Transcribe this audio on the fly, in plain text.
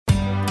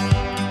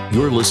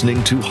You're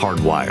listening to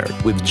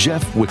Hardwired with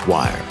Jeff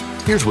Wickwire.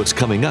 Here's what's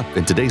coming up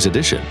in today's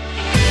edition.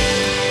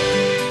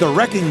 The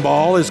wrecking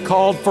ball is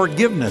called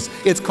forgiveness.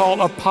 It's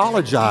called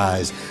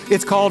apologize.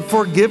 It's called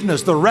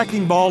forgiveness. The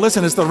wrecking ball,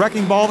 listen, it's the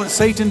wrecking ball that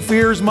Satan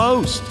fears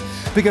most,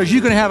 because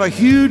you can have a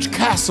huge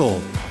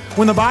castle.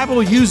 When the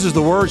Bible uses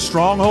the word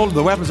stronghold,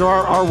 the weapons of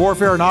our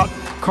warfare are not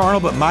carnal,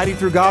 but mighty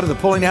through God to the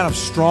pulling down of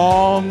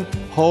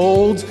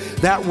strongholds.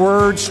 That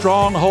word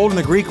stronghold in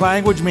the Greek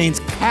language means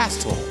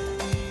castle.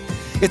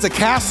 It's a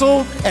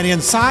castle, and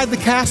inside the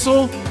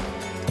castle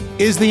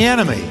is the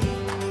enemy.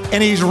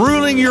 And he's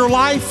ruling your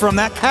life from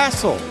that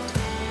castle.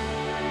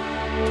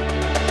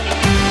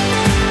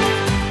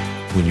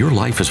 When your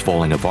life is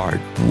falling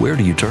apart, where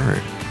do you turn?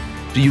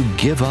 Do you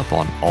give up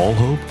on all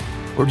hope?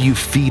 Or do you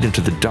feed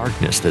into the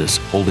darkness that is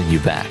holding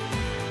you back?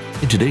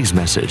 In today's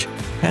message,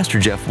 Pastor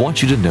Jeff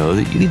wants you to know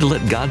that you need to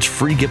let God's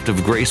free gift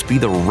of grace be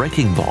the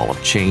wrecking ball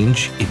of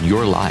change in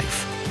your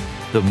life.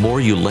 The more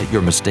you let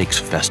your mistakes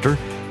fester,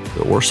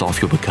 the worse off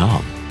you'll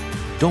become.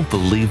 Don't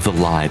believe the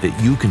lie that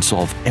you can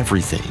solve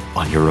everything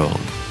on your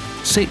own.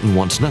 Satan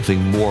wants nothing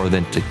more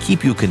than to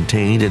keep you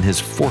contained in his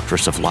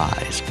fortress of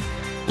lies.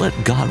 Let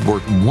God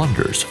work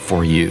wonders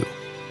for you.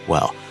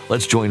 Well,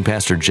 let's join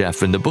Pastor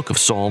Jeff in the book of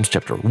Psalms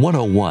chapter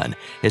 101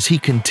 as he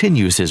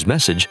continues his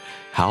message,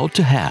 How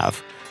to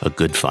Have a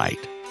Good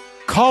Fight.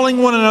 Calling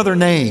one another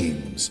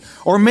names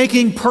or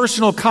making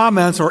personal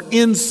comments or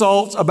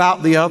insults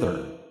about the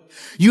other.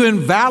 You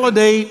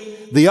invalidate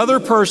the other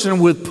person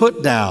with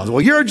put downs.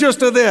 Well, you're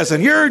just a this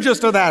and you're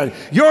just a that.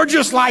 You're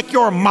just like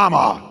your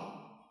mama.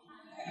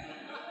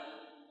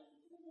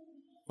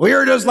 Well,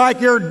 you're just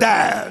like your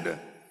dad.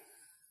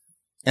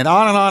 And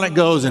on it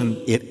goes, and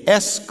it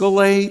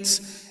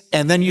escalates,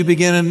 and then you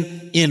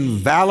begin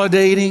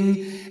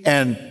invalidating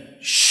and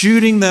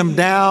shooting them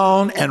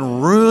down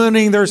and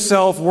ruining their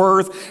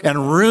self-worth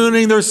and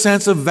ruining their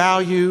sense of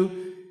value.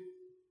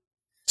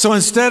 So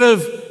instead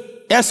of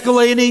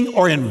escalating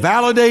or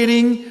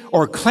invalidating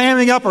or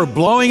clamming up or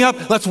blowing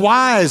up, let's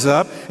wise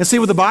up and see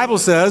what the Bible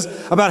says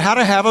about how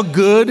to have a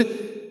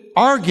good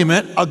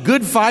argument, a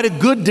good fight, a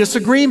good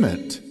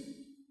disagreement.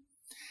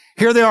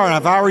 Here they are, and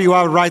if I were you,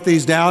 I would write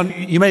these down.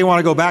 You may want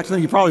to go back to them.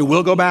 You probably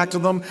will go back to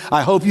them.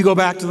 I hope you go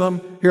back to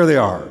them. Here they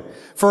are.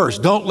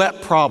 First, don't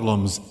let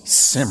problems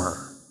simmer.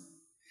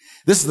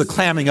 This is the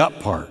clamming up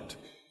part.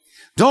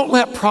 Don't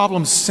let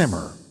problems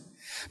simmer.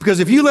 Because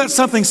if you let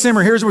something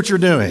simmer, here's what you're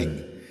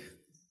doing.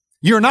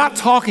 You're not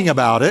talking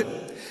about it,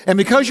 and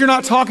because you're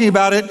not talking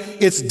about it,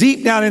 it's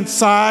deep down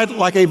inside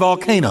like a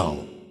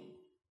volcano.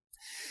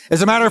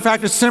 As a matter of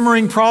fact, a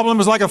simmering problem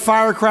is like a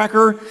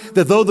firecracker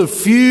that though the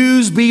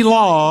fuse be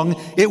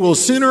long, it will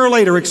sooner or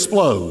later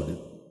explode.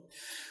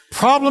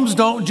 Problems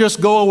don't just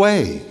go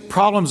away.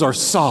 Problems are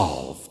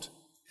solved.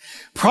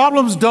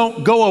 Problems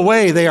don't go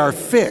away, they are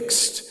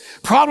fixed.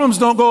 Problems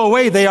don't go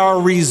away, they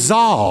are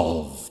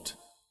resolved.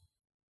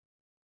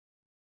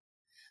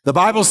 The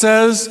Bible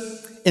says,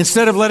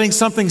 instead of letting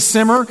something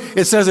simmer,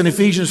 it says in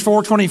Ephesians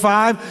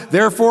 4:25,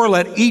 therefore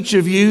let each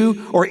of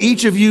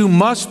you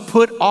must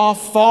put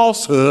off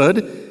falsehood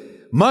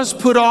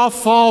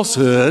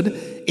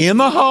in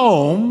the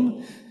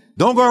home.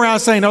 Don't go around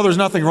saying, no, there's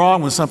nothing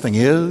wrong when something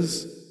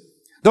is.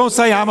 Don't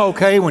say I'm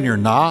okay when you're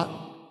not.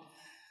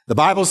 The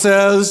Bible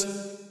says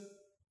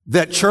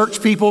that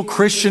church people,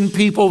 Christian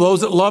people,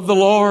 those that love the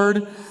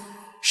Lord,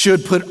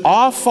 should put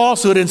off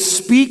falsehood and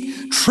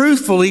speak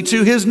truthfully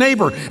to his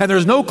neighbor. And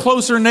there's no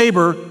closer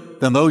neighbor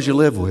than those you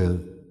live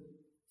with.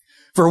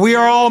 For we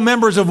are all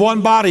members of one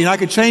body. And I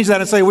could change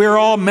that and say we are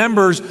all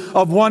members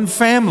of one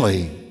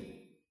family.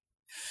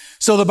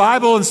 So the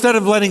Bible, instead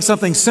of letting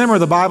something simmer,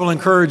 the Bible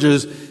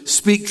encourages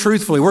speak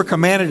truthfully. We're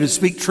commanded to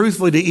speak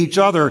truthfully to each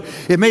other.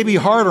 It may be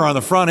harder on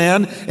the front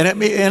end,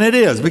 and it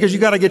is, because you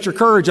got to get your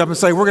courage up and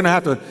say, we're going to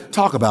have to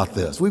talk about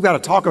this. We've got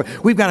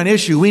an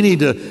issue we need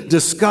to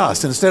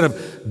discuss. Instead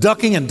of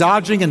ducking and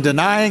dodging and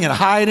denying and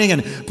hiding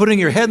and putting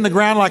your head in the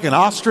ground like an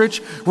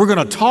ostrich, we're going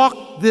to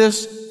talk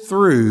this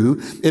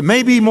through. It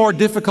may be more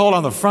difficult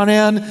on the front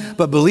end,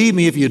 but believe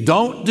me, if you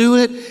don't do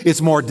it,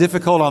 it's more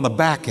difficult on the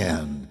back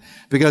end.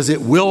 Because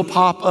it will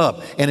pop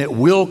up and it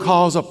will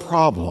cause a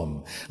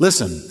problem.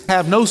 Listen,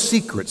 have no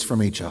secrets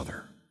from each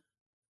other.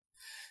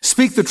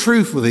 Speak the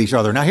truth with each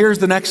other. Now here's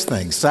the next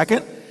thing.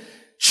 Second,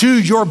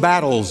 choose your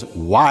battles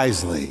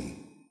wisely.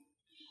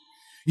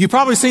 You've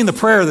probably seen the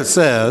prayer that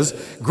says,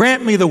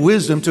 grant me the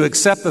wisdom to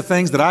accept the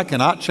things that I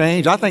cannot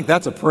change. I think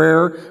that's a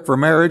prayer for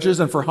marriages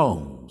and for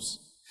homes.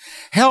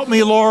 Help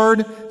me,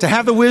 Lord, to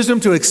have the wisdom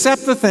to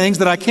accept the things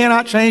that I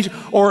cannot change,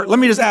 or let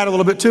me just add a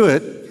little bit to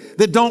it,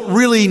 that don't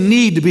really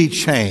need to be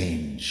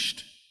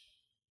changed.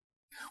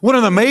 One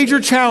of the major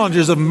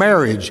challenges of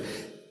marriage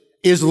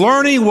is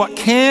learning what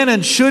can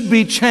and should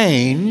be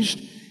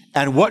changed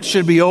and what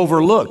should be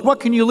overlooked. What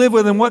can you live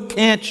with and what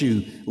can't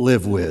you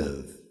live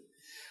with?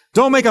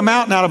 Don't make a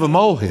mountain out of a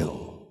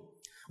molehill.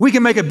 We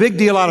can make a big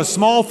deal out of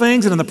small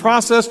things and in the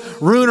process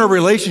ruin a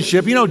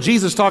relationship. You know,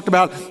 Jesus talked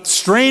about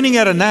straining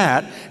at a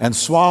gnat and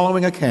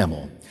swallowing a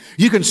camel.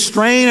 You can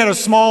strain at a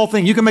small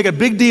thing. You can make a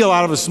big deal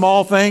out of a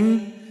small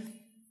thing.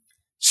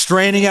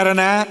 straining at a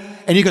gnat,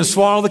 and you can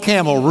swallow the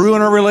camel, ruin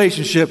a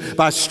relationship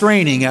by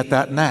straining at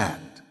that gnat.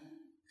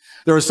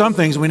 There are some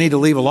things we need to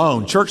leave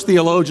alone. Church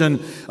theologian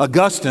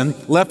Augustine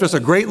left us a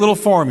great little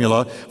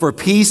formula for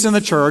peace in the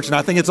church, and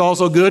I think it's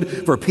also good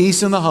for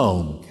peace in the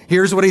home.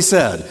 Here's what he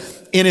said.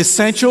 In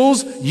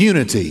essentials,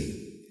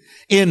 unity.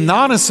 In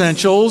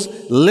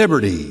non-essentials,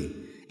 liberty.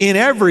 In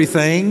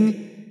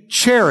everything,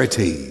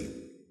 charity.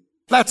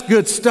 That's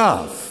good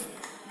stuff.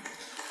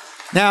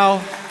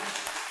 Now,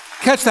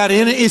 catch that.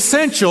 In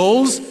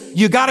essentials,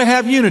 you got to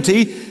have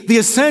unity. The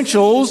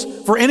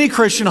essentials for any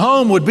Christian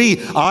home would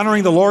be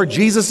honoring the Lord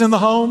Jesus in the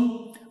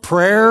home,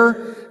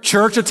 prayer,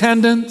 church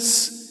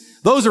attendance.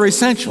 Those are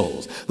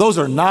essentials. Those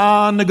are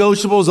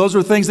non-negotiables. Those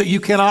are things that you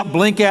cannot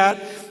blink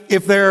at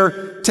if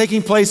they're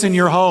taking place in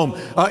your home.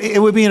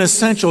 It would be an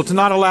essential to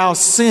not allow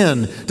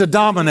sin to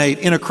dominate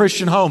in a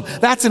Christian home.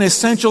 That's an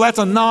essential. That's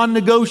a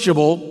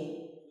non-negotiable.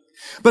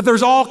 But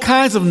there's all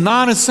kinds of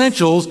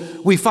non-essentials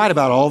we fight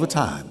about all the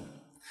time.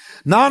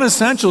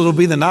 Non-essentials will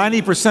be the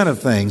 90%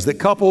 of things that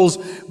couples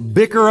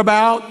bicker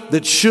about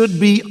that should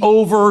be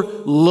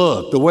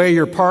overlooked. The way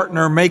your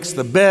partner makes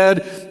the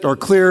bed, or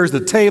clears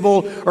the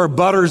table, or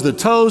butters the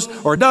toast,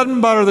 or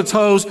doesn't butter the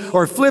toast,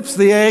 or flips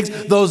the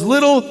eggs. Those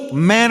little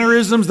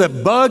mannerisms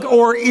that bug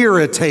or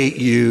irritate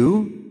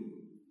you.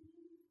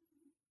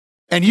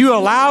 And you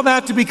allow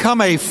that to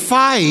become a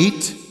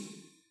fight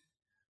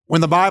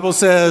when the Bible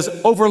says,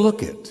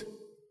 overlook it.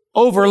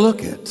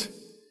 Overlook it.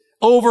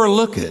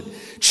 Overlook it.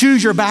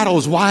 Choose your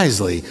battles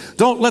wisely.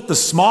 Don't let the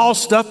small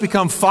stuff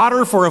become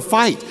fodder for a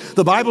fight.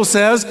 The Bible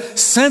says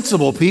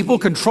sensible people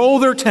control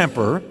their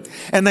temper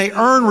and they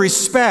earn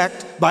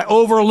respect by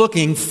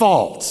overlooking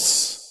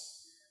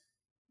faults.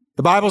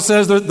 The Bible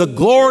says that the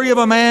glory of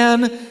a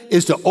man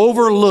is to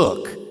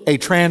overlook a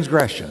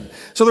transgression.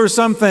 So there's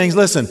some things,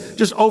 listen,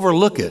 just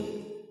overlook it.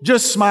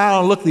 Just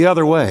smile and look the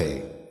other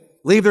way.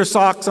 Leave their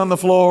socks on the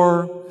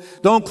floor.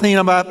 Don't clean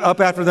them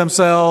up after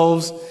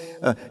themselves.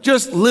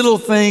 Just little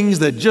things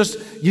that just,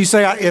 you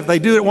say, if they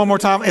do it one more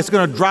time, it's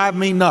going to drive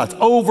me nuts.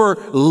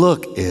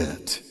 Overlook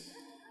it.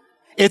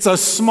 It's a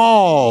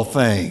small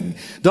thing.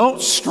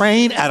 Don't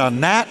strain at a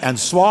gnat and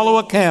swallow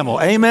a camel.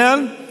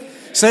 Amen?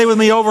 Say with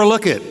me,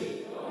 overlook it.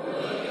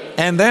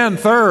 And then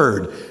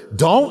third,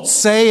 don't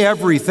say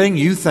everything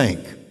you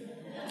think.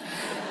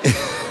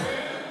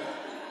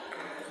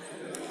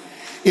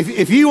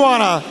 If you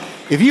want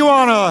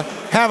to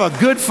have a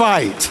good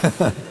fight,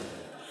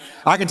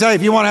 I can tell you,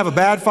 if you want to have a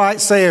bad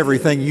fight, say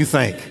everything you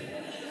think.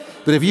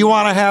 But if you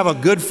want to have a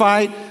good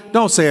fight,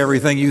 don't say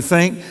everything you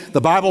think.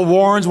 The Bible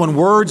warns when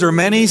words are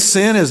many,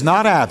 sin is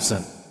not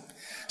absent.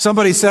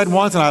 Somebody said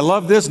once, and I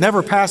love this,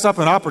 never pass up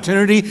an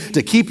opportunity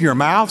to keep your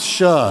mouth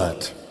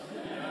shut.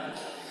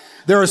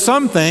 There are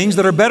some things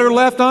that are better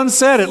left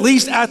unsaid, at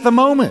least at the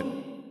moment.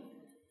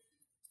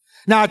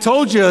 Now, I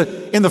told you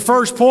in the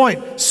first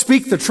point,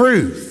 speak the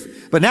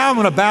truth. But now I'm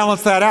going to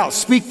balance that out.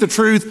 Speak the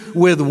truth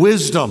with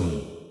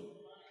wisdom.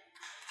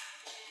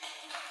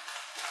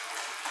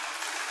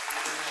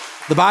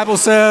 The Bible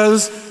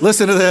says,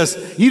 listen to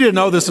this. You didn't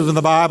know this was in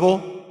the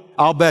Bible?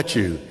 I'll bet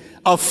you.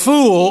 A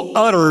fool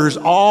utters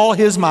all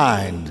his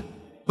mind,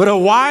 but a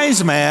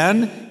wise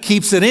man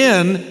keeps it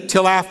in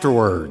till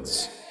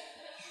afterwards.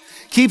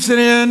 Keeps it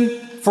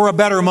in for a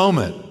better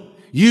moment.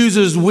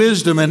 Uses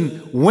wisdom in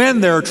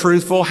when they're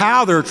truthful,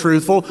 how they're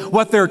truthful,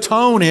 what their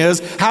tone is,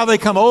 how they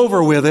come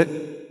over with it.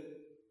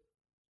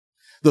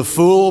 The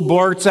fool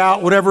blurts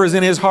out whatever is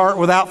in his heart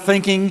without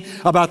thinking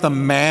about the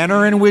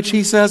manner in which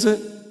he says it,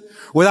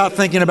 without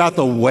thinking about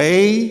the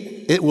way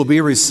it will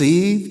be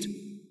received,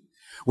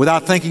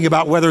 without thinking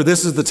about whether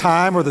this is the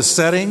time or the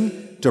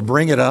setting to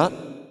bring it up,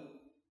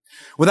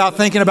 without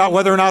thinking about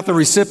whether or not the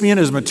recipient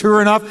is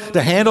mature enough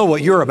to handle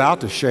what you're about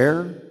to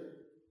share.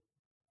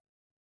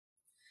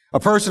 A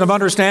person of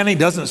understanding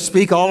doesn't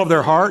speak all of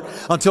their heart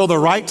until the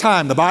right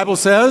time. The Bible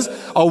says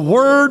a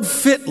word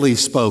fitly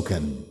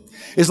spoken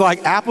is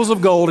like apples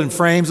of gold in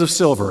frames of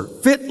silver.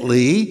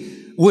 Fitly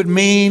would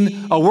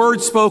mean a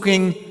word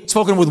spoken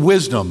with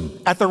wisdom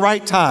at the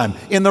right time,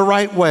 in the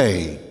right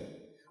way,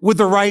 with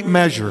the right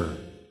measure.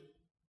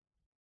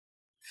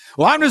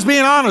 Well, I'm just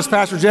being honest,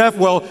 Pastor Jeff.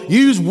 Well,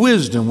 use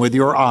wisdom with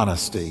your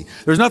honesty.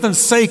 There's nothing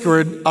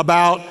sacred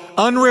about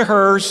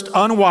unrehearsed,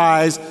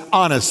 unwise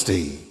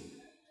honesty.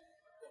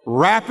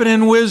 Wrap it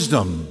in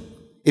wisdom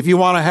if you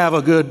want to have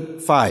a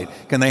good fight.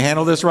 Can they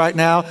handle this right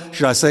now?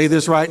 Should I say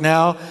this right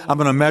now? I'm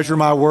going to measure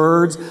my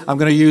words. I'm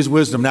going to use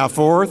wisdom. Now,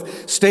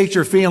 fourth, state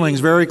your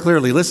feelings very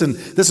clearly. Listen,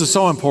 this is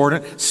so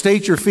important.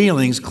 State your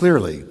feelings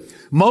clearly.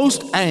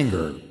 Most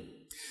anger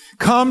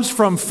comes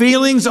from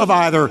feelings of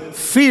either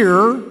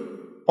fear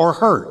or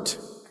hurt.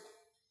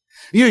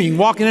 You can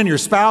walk in and your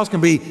spouse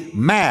can be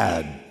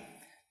mad,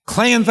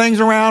 clanging things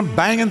around,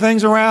 banging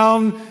things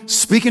around,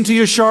 speaking to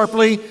you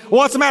sharply. Well,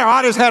 what's the matter?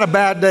 I just had a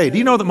bad day. Do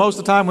you know that most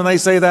of the time when they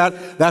say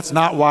that, that's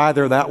not why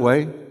they're that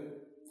way?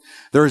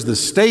 There's the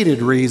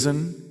stated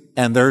reason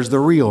and there's the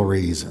real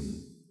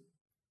reason.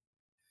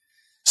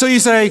 So you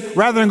say,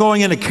 rather than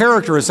going into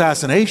character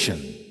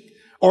assassination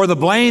or the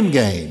blame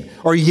game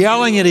or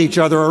yelling at each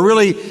other or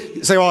really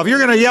say, well, if you're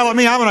going to yell at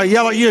me, I'm going to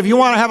yell at you. If you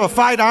want to have a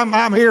fight,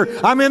 I'm here.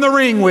 I'm in the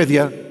ring with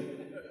you.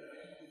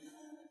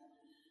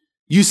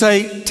 You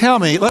say, tell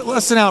me,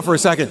 let's sit down for a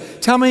second.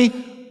 Tell me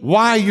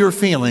why you're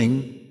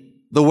feeling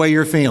the way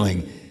you're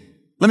feeling.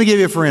 Let me give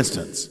you, for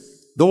instance,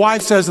 the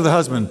wife says to the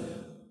husband,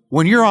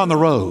 when you're on the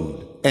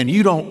road and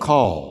you don't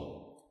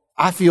call,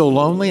 I feel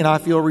lonely and I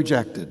feel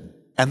rejected.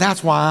 And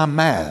that's why I'm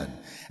mad.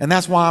 And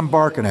that's why I'm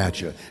barking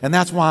at you. And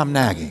that's why I'm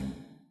nagging.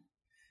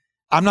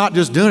 I'm not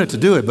just doing it to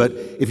do it, but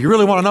if you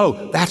really want to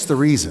know, that's the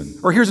reason.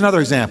 Or here's another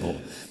example.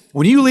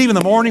 When you leave in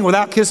the morning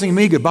without kissing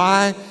me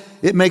goodbye,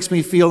 it makes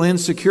me feel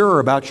insecure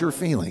about your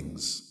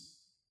feelings.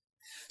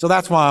 So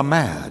that's why I'm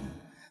mad.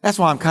 That's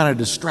why I'm kind of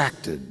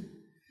distracted.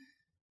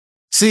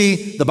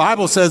 See, the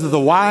Bible says that the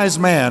wise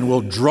man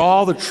will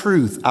draw the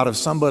truth out of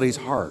somebody's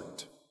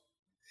heart.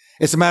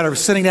 It's a matter of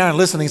sitting down and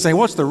listening and saying,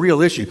 what's the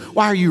real issue?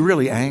 Why are you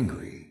really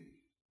angry?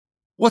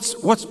 What's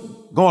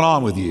going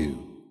on with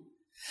you?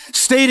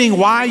 Stating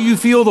why you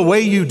feel the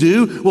way you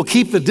do will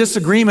keep the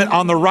disagreement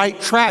on the right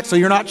track so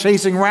you're not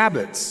chasing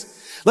rabbits.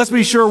 Let's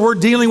be sure we're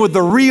dealing with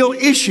the real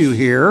issue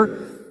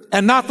here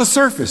and not the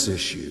surface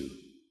issue.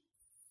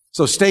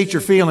 So state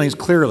your feelings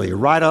clearly,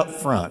 right up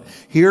front.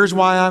 Here's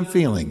why I'm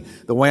feeling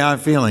the way I'm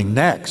feeling.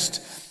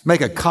 Next,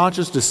 make a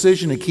conscious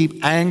decision to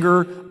keep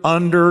anger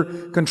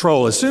under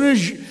control. As soon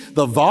as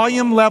the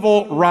volume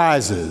level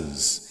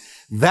rises,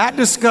 that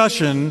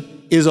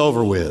discussion is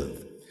over with.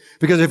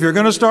 Because if you're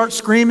going to start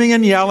screaming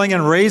and yelling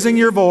and raising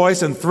your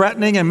voice and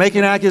threatening and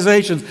making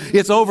accusations,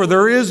 it's over.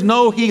 There is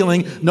no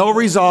healing, no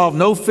resolve,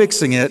 no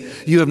fixing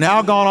it. You have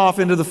now gone off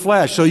into the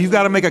flesh. So you've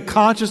got to make a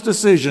conscious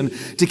decision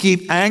to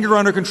keep anger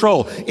under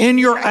control. In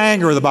your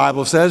anger, the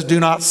Bible says,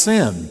 do not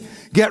sin.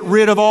 Get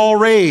rid of all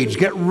rage.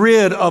 Get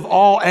rid of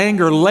all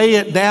anger. Lay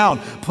it down.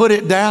 Put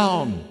it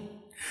down.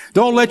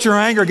 Don't let your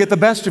anger get the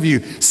best of you.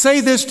 Say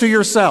this to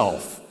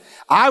yourself.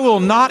 I will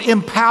not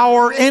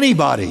empower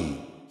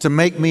anybody to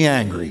make me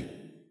angry.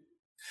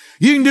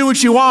 You can do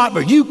what you want,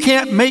 but you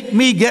can't make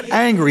me get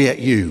angry at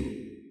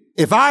you.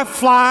 If I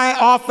fly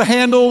off the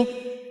handle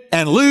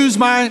and lose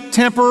my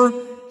temper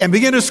and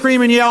begin to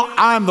scream and yell,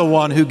 I'm the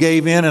one who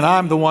gave in and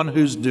I'm the one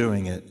who's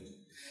doing it.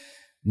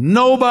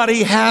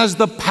 Nobody has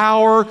the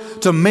power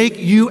to make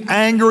you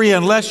angry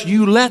unless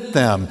you let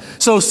them.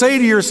 So say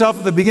to yourself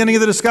at the beginning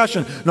of the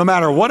discussion, no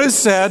matter what is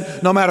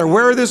said, no matter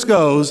where this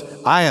goes,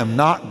 I am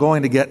not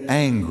going to get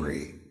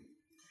angry.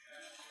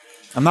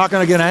 I'm not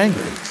going to get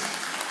angry.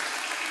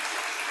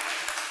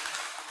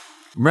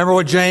 Remember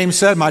what James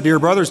said, my dear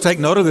brothers, take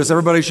note of this.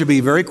 Everybody should be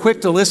very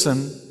quick to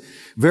listen,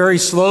 very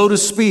slow to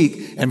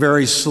speak, and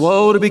very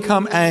slow to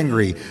become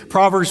angry.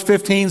 Proverbs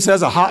 15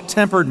 says, a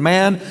hot-tempered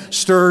man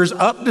stirs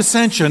up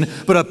dissension,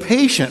 but a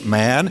patient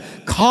man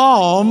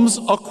calms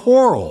a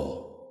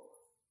quarrel.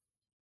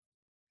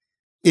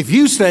 If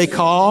you stay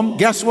calm,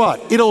 guess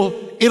what?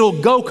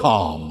 It'll go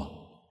calm.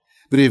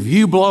 But if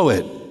you blow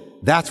it,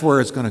 that's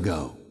where it's going to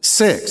go.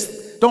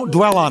 Sixth, don't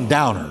dwell on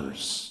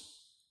downers.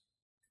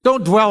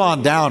 Don't dwell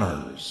on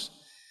downers.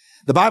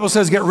 The Bible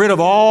says get rid of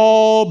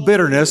all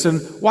bitterness.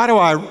 And why do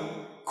I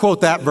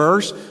quote that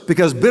verse?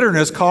 Because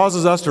bitterness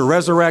causes us to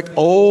resurrect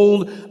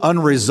old,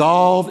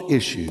 unresolved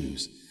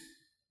issues.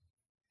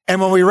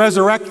 And when we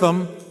resurrect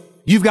them,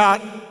 you've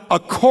got a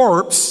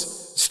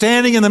corpse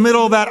standing in the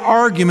middle of that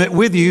argument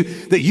with you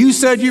that you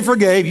said you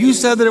forgave. You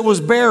said that it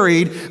was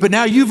buried, but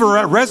now you've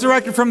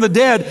resurrected from the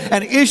dead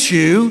an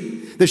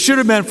issue that should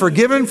have been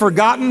forgiven,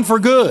 forgotten for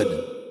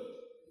good.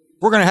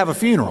 We're going to have a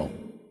funeral.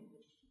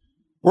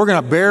 We're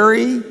going to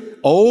bury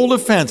old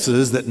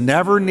offenses that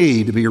never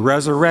need to be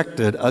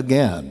resurrected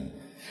again.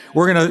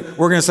 We're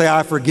going to say,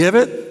 I forgive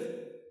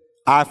it.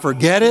 I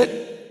forget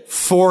it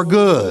for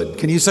good.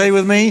 Can you say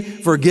with me?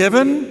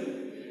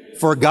 Forgiven,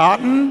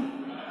 forgotten,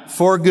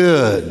 for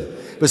good.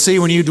 But see,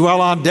 when you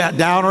dwell on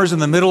downers in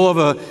the middle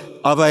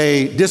of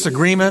a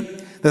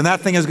disagreement, then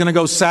that thing is going to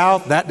go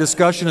south. That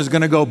discussion is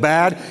going to go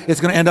bad. It's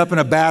going to end up in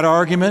a bad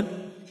argument.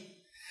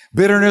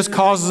 Bitterness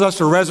causes us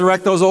to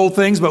resurrect those old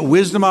things, but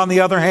wisdom, on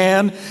the other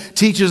hand,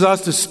 teaches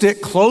us to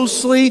stick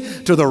closely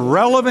to the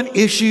relevant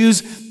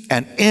issues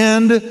and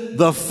end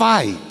the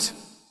fight.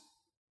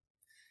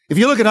 If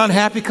you look at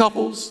unhappy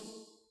couples,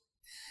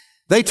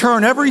 they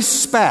turn every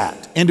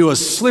spat into a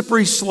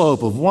slippery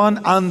slope of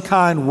one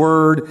unkind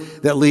word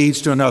that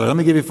leads to another. Let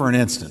me give you for an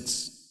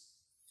instance.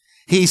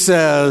 He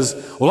says,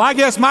 well, I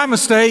guess my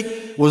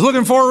mistake was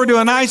looking forward to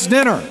a nice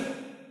dinner.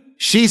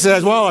 She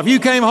says, well, if you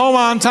came home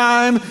on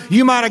time,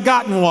 you might have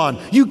gotten one.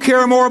 You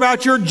care more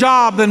about your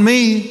job than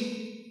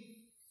me.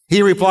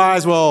 He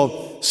replies,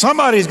 well,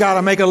 somebody's got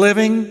to make a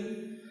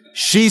living.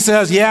 She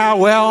says, yeah,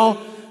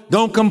 well,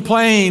 don't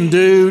complain,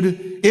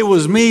 dude. It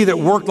was me that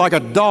worked like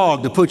a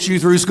dog to put you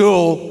through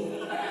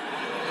school.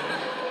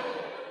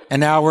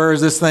 And now where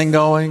is this thing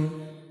going?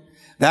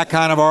 That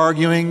kind of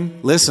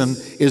arguing, listen,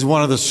 is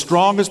one of the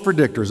strongest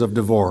predictors of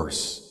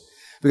divorce.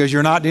 Because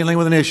you're not dealing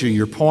with an issue.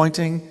 You're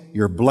pointing,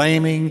 you're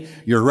blaming,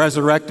 you're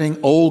resurrecting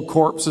old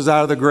corpses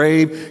out of the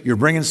grave. You're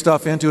bringing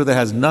stuff into it that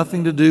has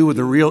nothing to do with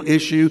the real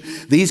issue.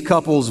 These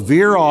couples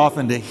veer off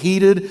into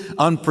heated,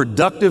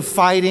 unproductive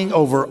fighting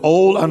over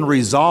old,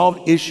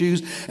 unresolved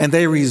issues, and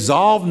they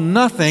resolve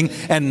nothing,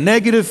 and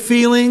negative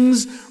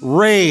feelings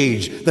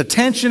rage. The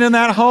tension in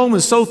that home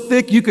is so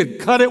thick you could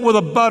cut it with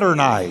a butter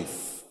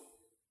knife.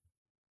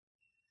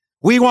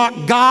 We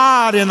want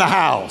God in the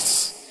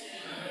house.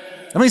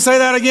 Let me say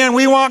that again.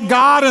 We want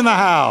God in the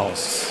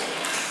house.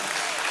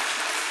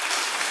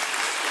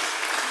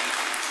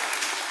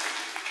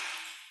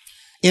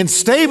 In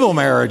stable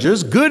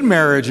marriages, good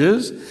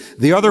marriages,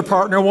 the other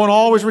partner won't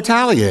always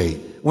retaliate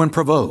when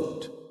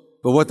provoked.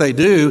 But what they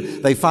do,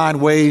 they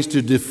find ways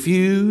to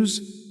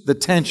diffuse the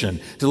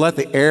tension, to let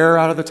the air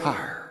out of the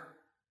tire.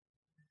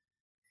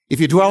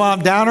 If you dwell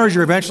on downers,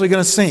 you're eventually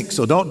going to sink,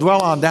 so don't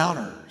dwell on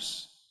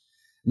downers.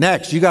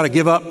 Next, you got to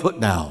give up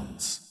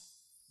put-downs.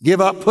 Give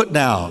up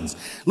put-downs.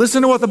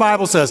 Listen to what the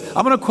Bible says.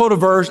 I'm going to quote a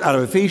verse out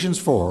of Ephesians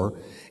 4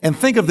 and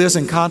think of this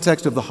in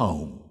context of the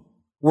home,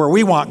 where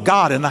we want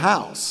God in the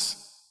house.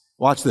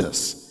 Watch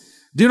this.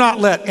 Do not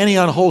let any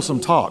unwholesome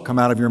talk come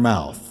out of your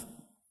mouth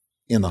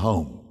in the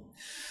home,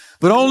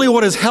 but only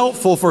what is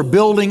helpful for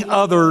building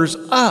others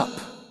up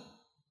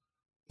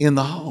in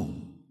the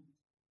home,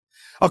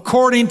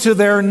 according to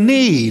their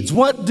needs.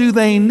 What do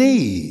they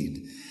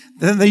need?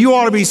 Then you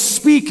ought to be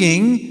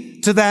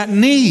speaking to that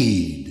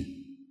need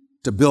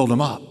to build them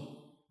up,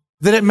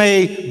 that it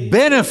may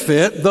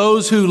benefit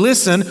those who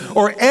listen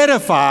or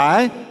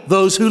edify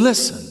those who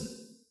listen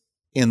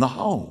in the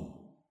home.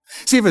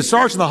 See, if it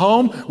starts in the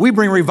home, we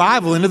bring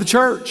revival into the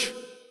church.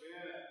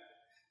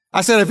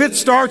 I said, if it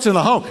starts in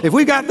the home, if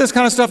we got this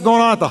kind of stuff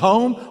going on at the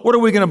home, what are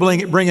we going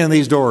to bring in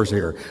these doors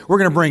here? We're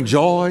going to bring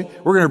joy.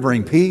 We're going to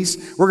bring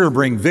peace. We're going to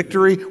bring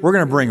victory. We're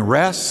going to bring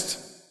rest.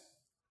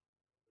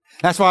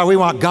 That's why we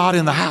want God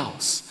in the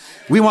house.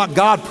 We want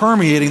God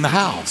permeating the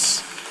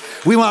house.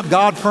 We want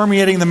God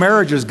permeating the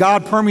marriages,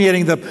 God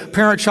permeating the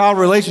parent-child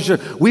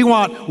relationship. We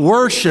want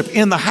worship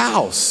in the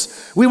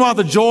house. We want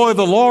the joy of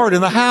the Lord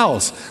in the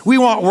house. We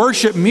want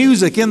worship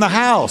music in the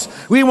house.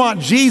 We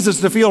want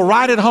Jesus to feel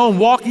right at home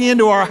walking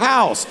into our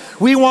house.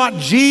 We want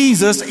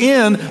Jesus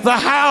in the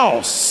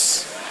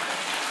house.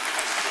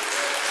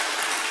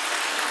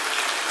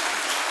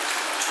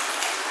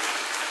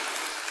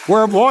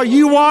 Where, boy,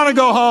 you want to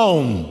go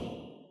home.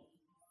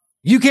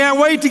 You can't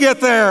wait to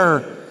get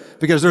there.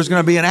 Because there's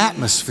going to be an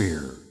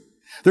atmosphere.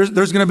 There's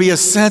going to be a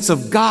sense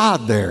of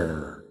God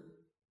there.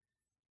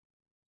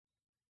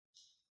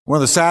 One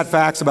of the sad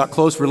facts about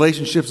close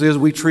relationships is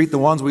we treat the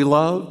ones we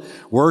love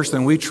worse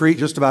than we treat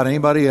just about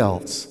anybody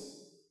else.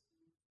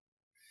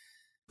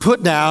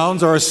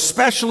 Put-downs are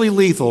especially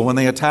lethal when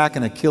they attack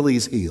an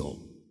Achilles heel.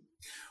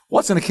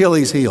 What's an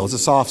Achilles heel? It's a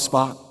soft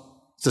spot.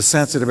 It's a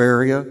sensitive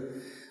area.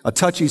 A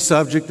touchy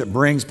subject that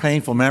brings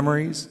painful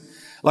memories.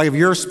 Like if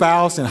your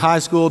spouse in high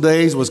school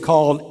days was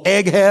called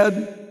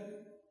egghead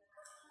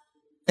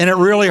and it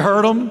really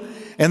hurt them,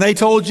 and they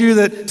told you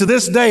that to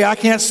this day, I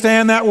can't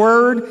stand that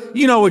word.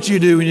 You know what you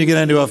do when you get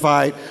into a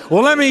fight.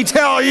 Well, let me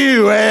tell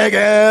you,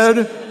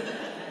 egghead.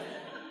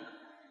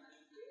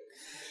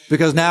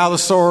 Because now the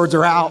swords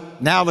are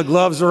out, now the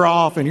gloves are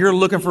off, and you're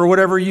looking for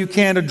whatever you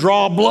can to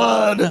draw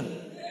blood.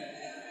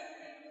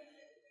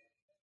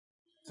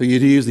 So you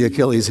use the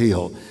Achilles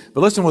heel. But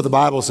listen to what the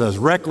Bible says.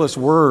 Reckless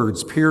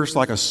words pierce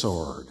like a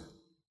sword,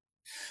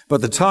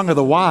 but the tongue of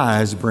the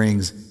wise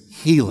brings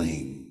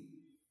healing.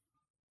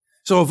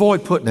 So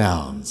avoid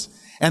put-downs.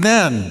 And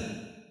then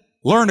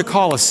learn to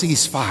call a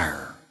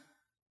ceasefire.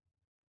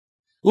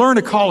 Learn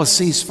to call a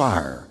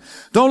ceasefire.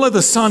 Don't let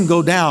the sun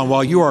go down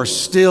while you are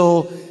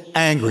still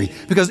angry.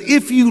 Because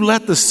if you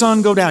let the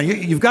sun go down,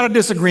 you've got a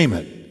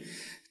disagreement.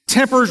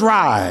 Tempers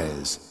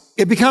rise.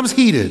 It becomes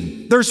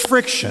heated. There's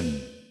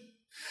friction.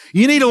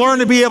 You need to learn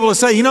to be able to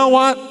say, you know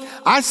what?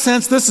 I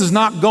sense this is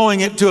not going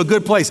to a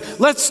good place.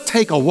 Let's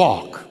take a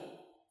walk.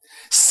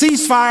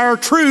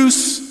 Ceasefire,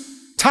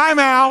 truce, time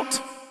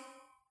out,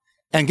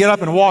 and get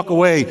up and walk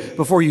away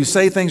before you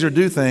say things or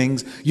do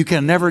things you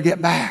can never get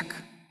back.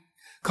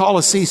 Call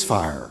a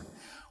ceasefire.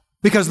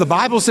 Because the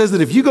Bible says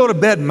that if you go to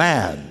bed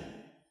mad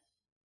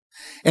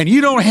and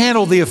you don't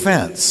handle the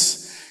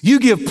offense, you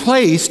give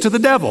place to the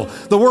devil.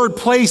 The word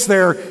place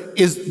there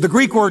is the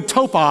Greek word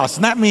topos,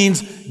 and that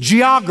means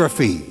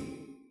geography.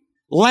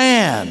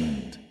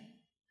 Land.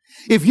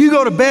 If you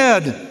go to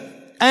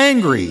bed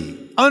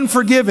angry,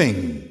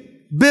 unforgiving,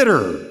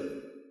 bitter,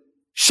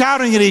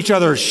 shouting at each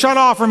other, shut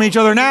off from each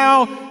other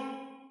now,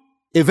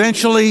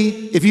 eventually,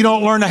 if you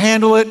don't learn to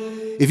handle it,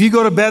 if you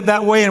go to bed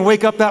that way and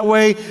wake up that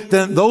way,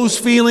 then those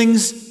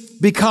feelings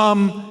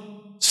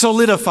become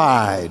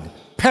solidified,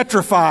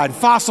 petrified,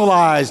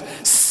 fossilized,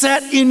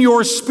 set in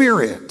your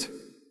spirit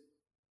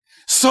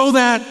so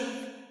that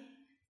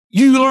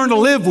you learn to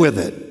live with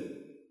it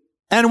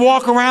and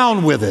walk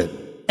around with it,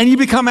 and you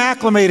become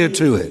acclimated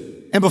to it.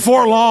 And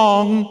before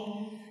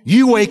long,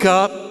 you wake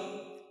up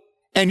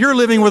and you're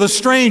living with a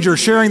stranger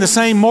sharing the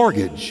same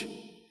mortgage.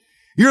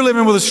 You're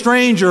living with a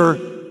stranger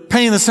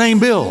paying the same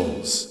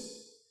bills.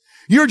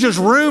 You're just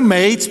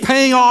roommates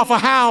paying off a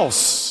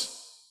house.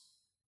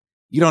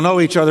 You don't know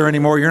each other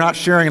anymore. You're not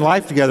sharing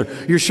life together.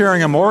 You're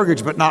sharing a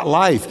mortgage, but not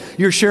life.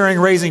 You're sharing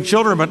raising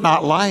children, but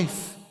not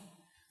life.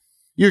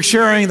 You're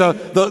sharing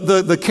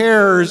the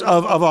cares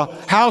of a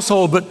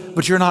household,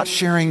 but you're not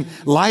sharing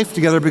life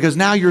together because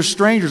now you're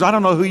strangers. I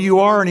don't know who you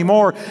are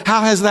anymore.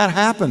 How has that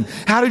happened?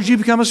 How did you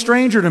become a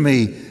stranger to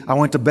me? I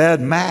went to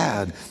bed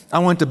mad. I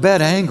went to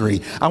bed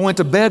angry. I went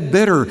to bed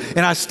bitter,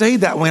 and I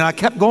stayed that way, and I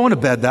kept going to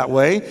bed that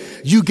way.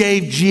 You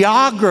gave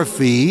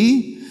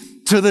geography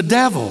to the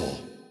devil,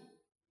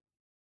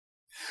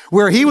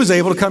 where he was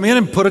able to come in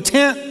and put a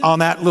tent on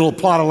that little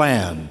plot of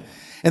land.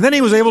 And then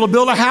he was able to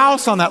build a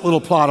house on that little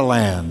plot of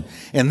land.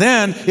 And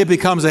then it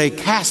becomes a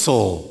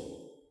castle,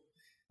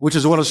 which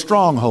is what a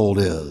stronghold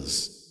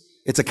is.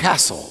 It's a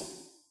castle.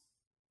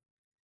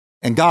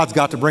 And God's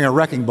got to bring a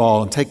wrecking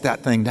ball and take that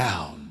thing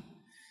down.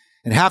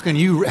 And how can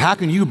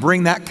you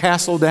bring that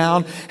castle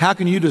down? How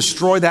can you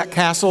destroy that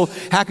castle?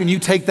 How can you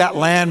take that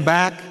land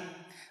back?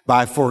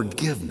 By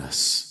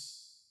forgiveness.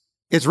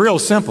 It's real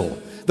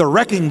simple. The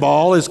wrecking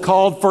ball is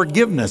called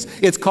forgiveness.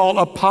 It's called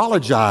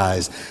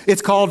apologize.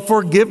 It's called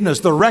forgiveness.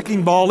 The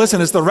wrecking ball,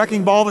 listen, it's the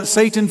wrecking ball that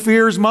Satan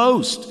fears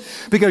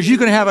most, because you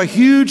can have a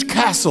huge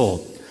castle.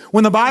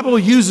 When the Bible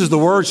uses the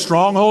word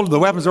stronghold, the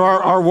weapons of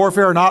our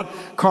warfare are not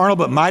carnal,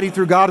 but mighty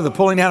through God to the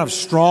pulling down of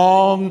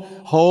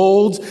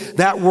strongholds.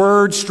 That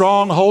word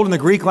stronghold in the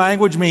Greek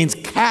language means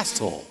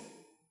castle.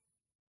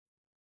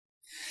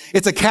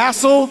 It's a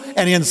castle,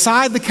 and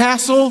inside the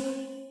castle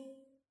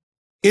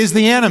is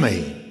the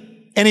enemy.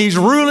 And he's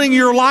ruling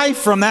your life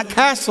from that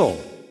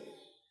castle.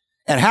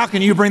 And how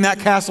can you bring that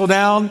castle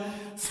down?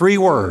 3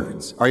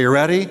 words. Are you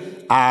ready?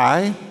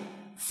 I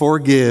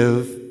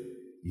forgive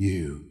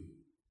you.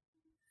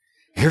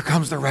 Here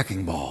comes the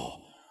wrecking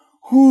ball.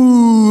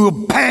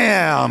 Whoo,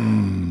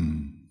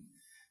 bam!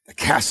 The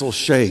castle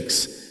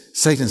shakes.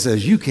 Satan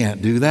says, you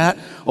can't do that.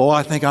 Oh,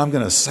 I think I'm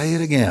going to say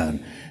it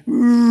again.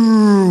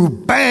 Ooh,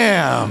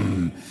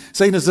 bam!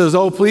 Satan says,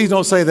 oh, please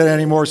don't say that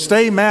anymore.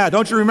 Stay mad.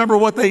 Don't you remember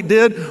what they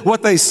did,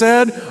 what they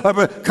said?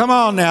 Come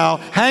on now.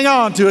 Hang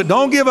on to it.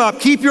 Don't give up.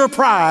 Keep your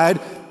pride.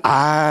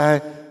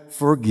 I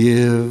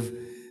forgive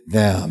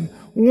them.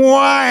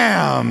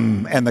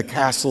 Wham! And the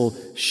castle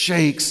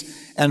shakes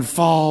and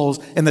falls,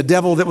 and the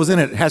devil that was in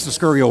it has to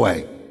scurry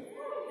away.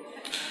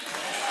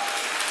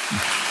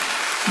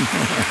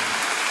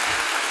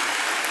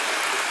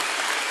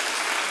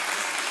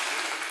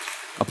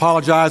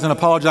 Apologize and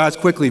apologize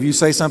quickly. If you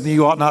say something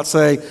you ought not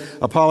say,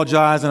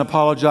 apologize and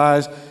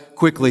apologize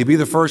quickly. Be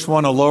the first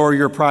one to lower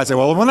your pride. Say,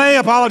 well, when they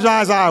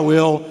apologize, I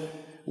will.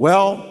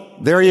 Well,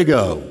 there you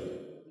go.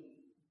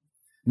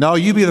 No,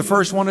 you be the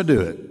first one to do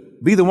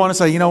it. Be the one to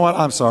say, you know what,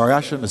 I'm sorry. I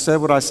shouldn't have said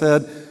what I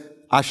said.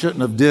 I shouldn't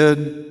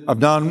have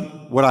done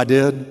what I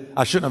did.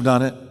 I shouldn't have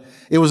done it.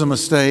 It was a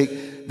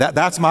mistake.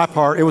 That's my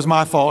part. It was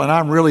my fault, and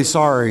I'm really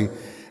sorry.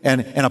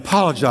 And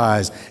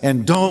apologize.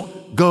 And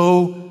don't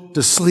go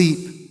to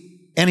sleep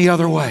any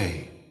other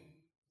way.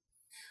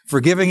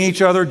 Forgiving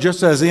each other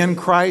just as in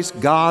Christ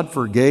God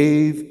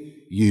forgave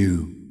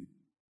you.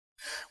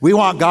 We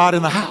want God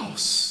in the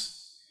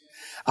house.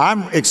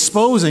 I'm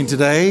exposing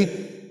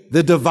today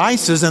the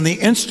devices and the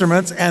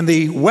instruments and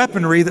the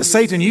weaponry that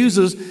Satan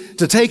uses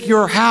to take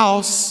your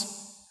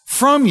house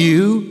from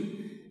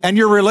you and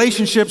your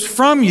relationships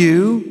from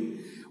you.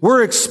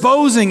 We're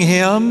exposing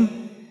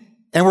him,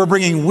 and we're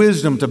bringing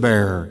wisdom to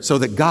bear so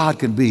that God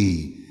can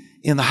be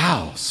in the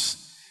house.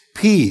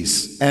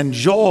 Peace and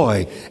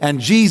joy and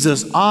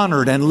Jesus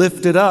honored and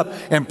lifted up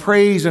and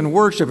praised and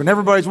worship, and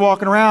everybody's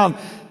walking around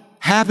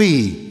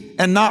happy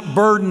and not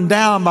burdened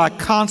down by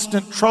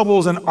constant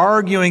troubles and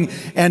arguing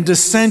and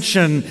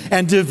dissension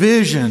and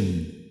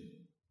division.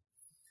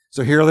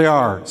 So here they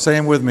are. Say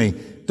them with me.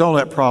 Don't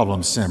let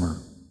problems simmer.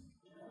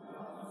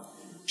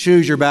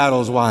 Choose your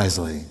battles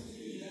wisely.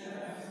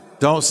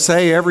 Don't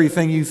say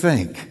everything you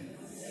think.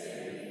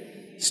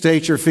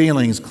 State your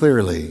feelings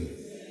clearly.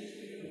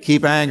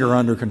 Keep anger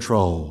under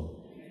control.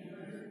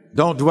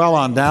 Don't dwell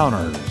on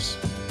downers.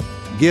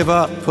 Give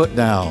up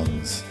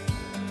put-downs.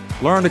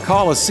 Learn to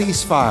call a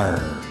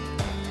ceasefire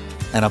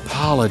and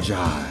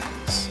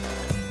apologize.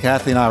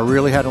 Kathy and I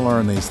really had to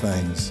learn these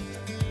things.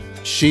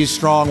 She's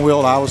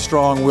strong-willed, I was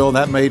strong-willed.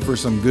 That made for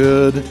some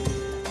good,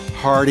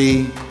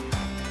 hearty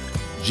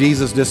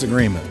Jesus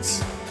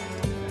disagreements.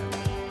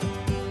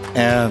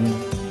 And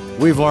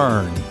we've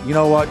learned, you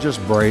know what,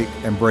 just break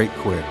and break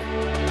quick.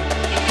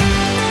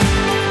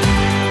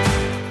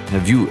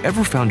 Have you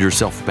ever found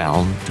yourself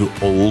bound to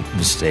old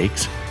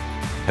mistakes?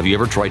 Have you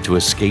ever tried to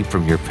escape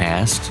from your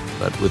past,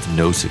 but with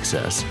no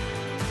success?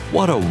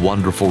 What a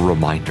wonderful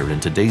reminder in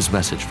today's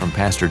message from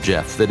Pastor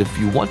Jeff that if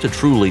you want to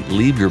truly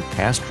leave your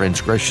past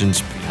transgressions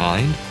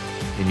behind,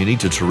 then you need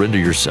to surrender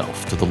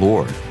yourself to the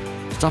Lord.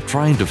 Stop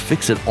trying to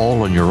fix it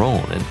all on your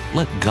own and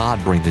let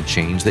God bring the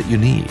change that you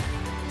need.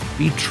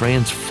 Be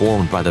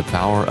transformed by the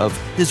power of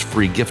His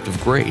free gift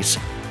of grace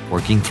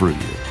working through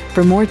you.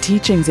 For more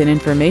teachings and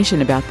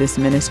information about this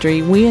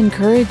ministry, we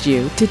encourage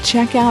you to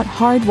check out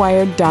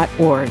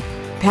hardwired.org.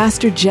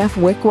 Pastor Jeff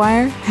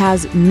Wickwire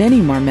has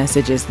many more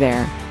messages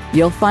there.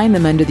 You'll find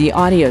them under the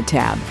audio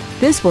tab.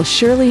 This will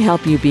surely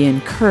help you be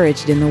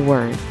encouraged in the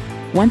Word.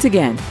 Once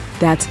again,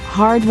 that's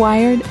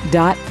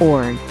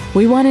hardwired.org.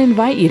 We want to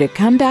invite you to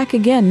come back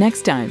again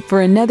next time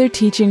for another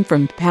teaching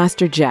from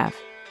Pastor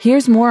Jeff.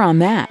 Here's more on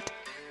that.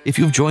 If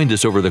you've joined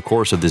us over the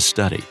course of this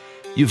study,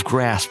 you've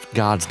grasped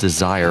God's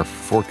desire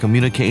for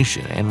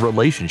communication and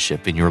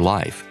relationship in your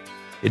life.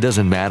 It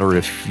doesn't matter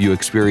if you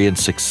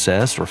experience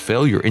success or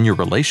failure in your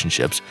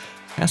relationships,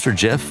 Pastor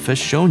Jeff has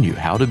shown you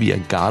how to be a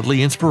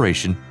godly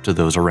inspiration to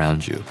those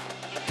around you.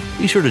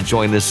 Be sure to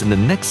join us in the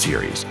next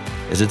series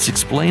as it's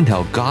explained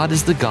how God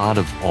is the God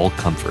of all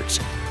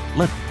comforts.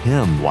 Let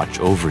Him watch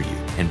over you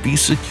and be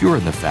secure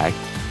in the fact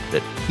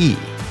that He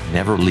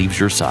never leaves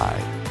your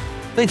side.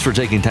 Thanks for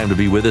taking time to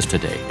be with us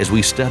today as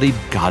we studied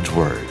God's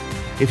Word.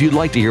 If you'd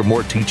like to hear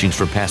more teachings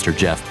from Pastor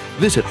Jeff,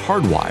 visit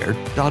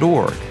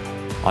hardwired.org.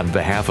 On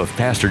behalf of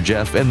Pastor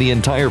Jeff and the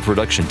entire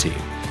production team,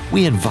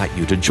 we invite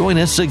you to join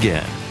us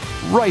again,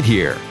 right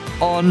here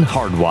on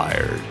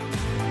Hardwired.